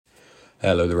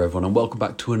Hello there everyone and welcome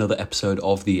back to another episode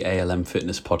of the ALM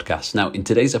Fitness Podcast. Now in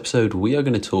today's episode we are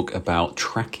going to talk about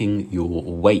tracking your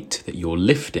weight that you're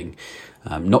lifting.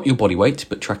 Not your body weight,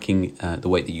 but tracking the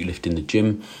weight that you lift in the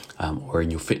gym or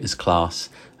in your fitness class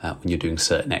when you're doing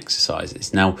certain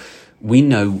exercises. Now we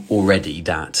know already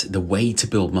that the way to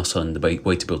build muscle and the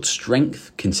way to build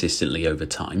strength consistently over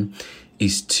time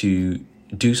is to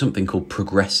do something called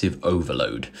progressive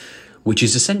overload, which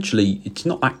is essentially, it's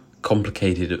not that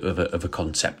complicated of a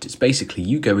concept. It's basically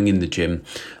you going in the gym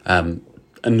and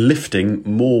lifting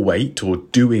more weight or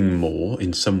doing more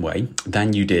in some way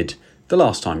than you did the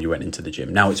last time you went into the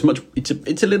gym. Now it's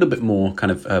a little bit more kind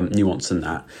of nuanced than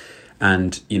that,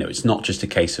 and it's not just a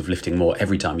case of lifting more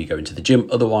every time you go into the gym.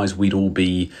 Otherwise we'd all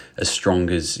be as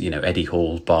strong as Eddie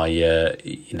Hall by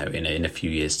in a few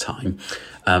years time.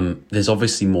 There's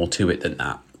obviously more to it than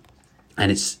that,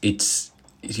 and it's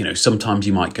sometimes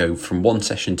you might go from one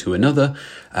session to another,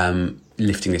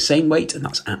 lifting the same weight, and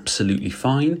that's absolutely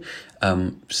fine.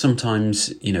 Sometimes,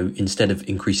 instead of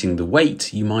increasing the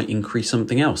weight, you might increase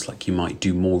something else, like you might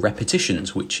do more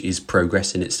repetitions, which is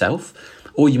progress in itself,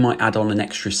 or you might add on an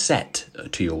extra set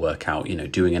to your workout,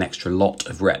 doing an extra lot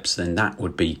of reps, then that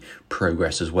would be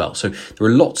progress as well. So there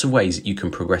are lots of ways that you can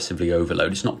progressively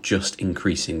overload. It's not just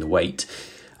increasing the weight.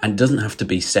 And it doesn't have to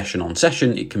be session on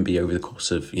session. It can be over the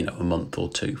course of, a month or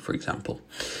two, for example.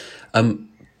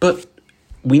 But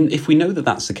if we know that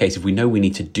that's the case, if we know we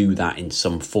need to do that in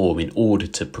some form in order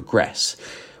to progress,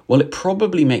 well, it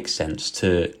probably makes sense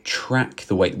to track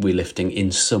the weight we're lifting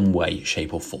in some way,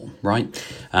 shape or form, right?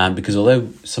 Because although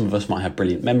some of us might have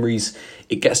brilliant memories,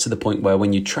 it gets to the point where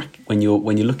when you're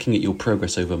looking at your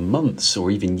progress over months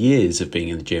or even years of being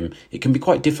in the gym, it can be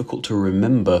quite difficult to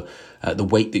remember the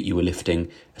weight that you were lifting,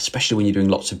 especially when you're doing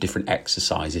lots of different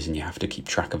exercises and you have to keep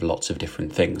track of lots of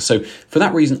different things. So for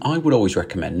that reason, I would always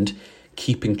recommend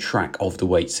keeping track of the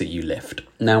weights that you lift.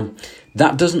 Now,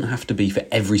 that doesn't have to be for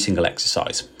every single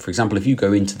exercise. For example, if you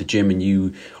go into the gym and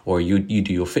you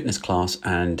do your fitness class,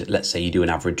 and let's say you do an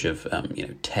average of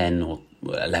 10 or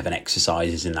 11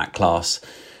 exercises in that class,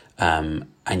 and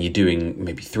you're doing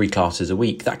maybe 3 classes a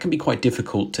week, that can be quite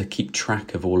difficult to keep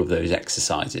track of all of those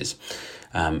exercises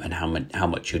and how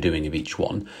much you're doing of each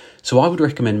one. So I would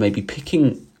recommend maybe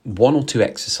picking 1 or 2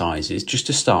 exercises just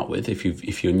to start with,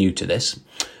 if you're new to this,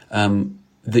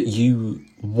 that you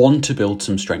want to build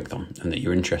some strength on and that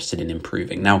you're interested in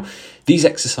improving. Now, these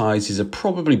exercises are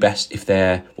probably best if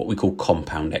they're what we call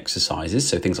compound exercises.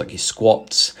 So things like your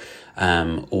squats,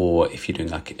 or if you're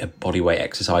doing like a bodyweight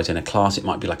exercise in a class, it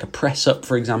might be like a press up,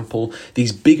 for example.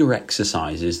 These bigger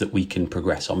exercises that we can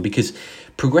progress on, because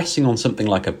progressing on something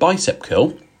like a bicep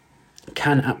curl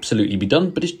can absolutely be done,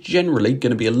 but it's generally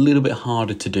going to be a little bit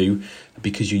harder to do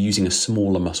because you're using a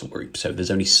smaller muscle group. So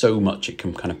there's only so much it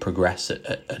can kind of progress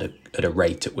at a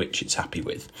rate at which it's happy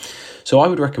with. So I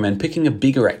would recommend picking a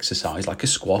bigger exercise like a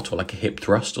squat or like a hip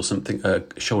thrust or something,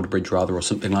 shoulder bridge rather, or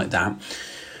something like that.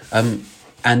 And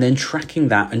then tracking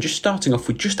that and just starting off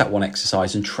with just that one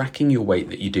exercise and tracking your weight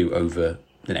that you do over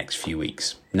the next few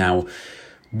weeks. Now,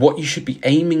 what you should be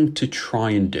aiming to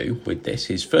try and do with this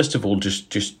is, first of all,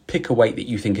 just pick a weight that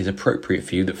you think is appropriate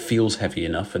for you, that feels heavy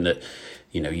enough and that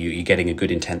you're getting a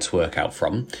good intense workout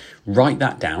from. Write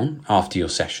that down after your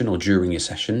session or during your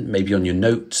session, maybe on your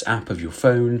notes app of your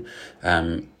phone.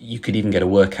 You could even get a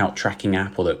workout tracking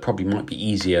app, although it probably might be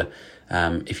easier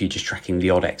if you're just tracking the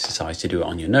odd exercise to do it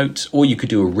on your notes. Or you could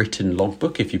do a written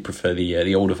logbook if you prefer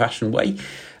the older-fashioned way,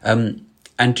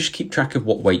 and just keep track of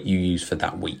what weight you use for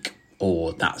that week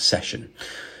or that session.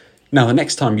 Now, the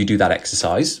next time you do that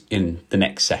exercise in the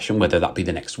next session, whether that be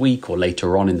the next week or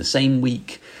later on in the same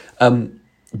week,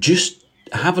 just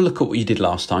have a look at what you did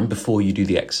last time before you do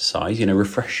the exercise.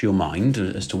 Refresh your mind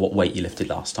as to what weight you lifted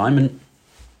last time. And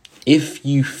if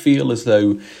you feel as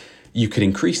though you could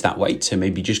increase that weight, so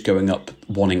maybe just going up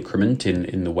 1 increment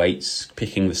in the weights,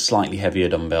 picking the slightly heavier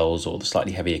dumbbells or the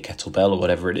slightly heavier kettlebell or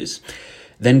whatever it is,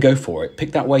 then go for it.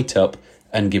 Pick that weight up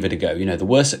and give it a go. The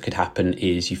worst that could happen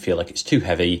is you feel like it's too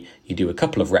heavy, you do a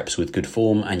couple of reps with good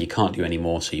form and you can't do any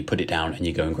more, so you put it down and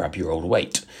you go and grab your old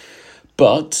weight.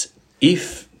 But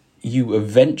if you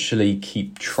eventually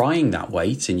keep trying that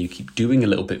weight and you keep doing a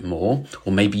little bit more,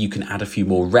 or maybe you can add a few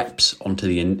more reps onto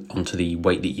the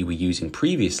weight that you were using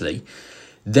previously,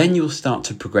 then you'll start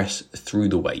to progress through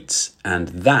the weights, and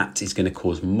that is going to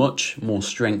cause much more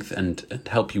strength and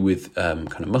help you with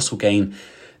kind of muscle gain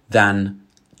than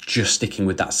just sticking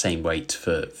with that same weight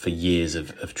for years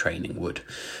of training would.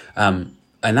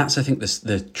 And that's, I think,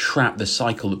 the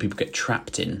cycle that people get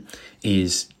trapped in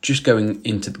is just getting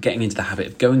into the habit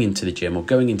of going into the gym or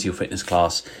going into your fitness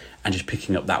class and just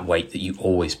picking up that weight that you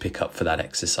always pick up for that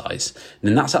exercise. And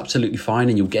then that's absolutely fine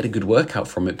and you'll get a good workout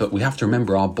from it. But we have to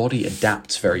remember our body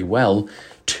adapts very well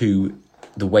to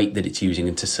the weight that it's using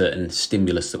and to certain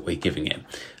stimulus that we're giving it.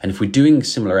 And if we're doing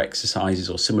similar exercises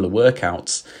or similar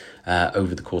workouts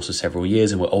over the course of several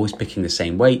years and we're always picking the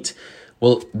same weight,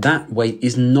 well, that weight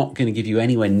is not going to give you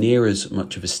anywhere near as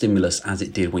much of a stimulus as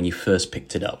it did when you first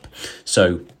picked it up.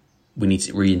 So we need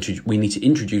to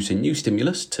introduce a new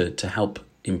stimulus to help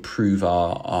improve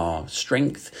our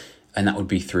strength, and that would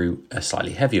be through a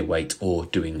slightly heavier weight or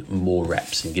doing more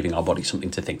reps and giving our body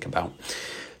something to think about.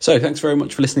 So thanks very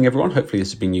much for listening, everyone. Hopefully this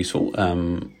has been useful.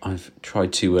 I've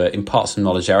tried to impart some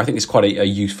knowledge there. I think it's quite a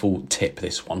useful tip,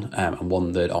 this one, and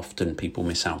one that often people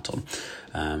miss out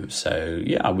on. So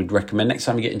yeah, I would recommend next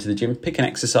time you get into the gym, pick an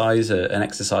exercise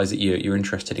that you're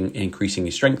interested in increasing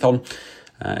your strength on,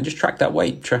 and just track that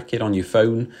weight. Track it on your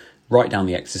phone. Write down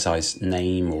the exercise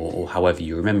name or however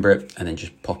you remember it, and then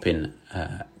just pop in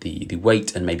the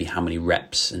weight and maybe how many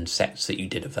reps and sets that you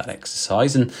did of that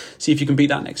exercise, and see if you can beat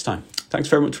that next time. Thanks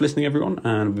very much for listening, everyone,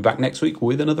 and we'll be back next week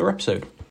with another episode.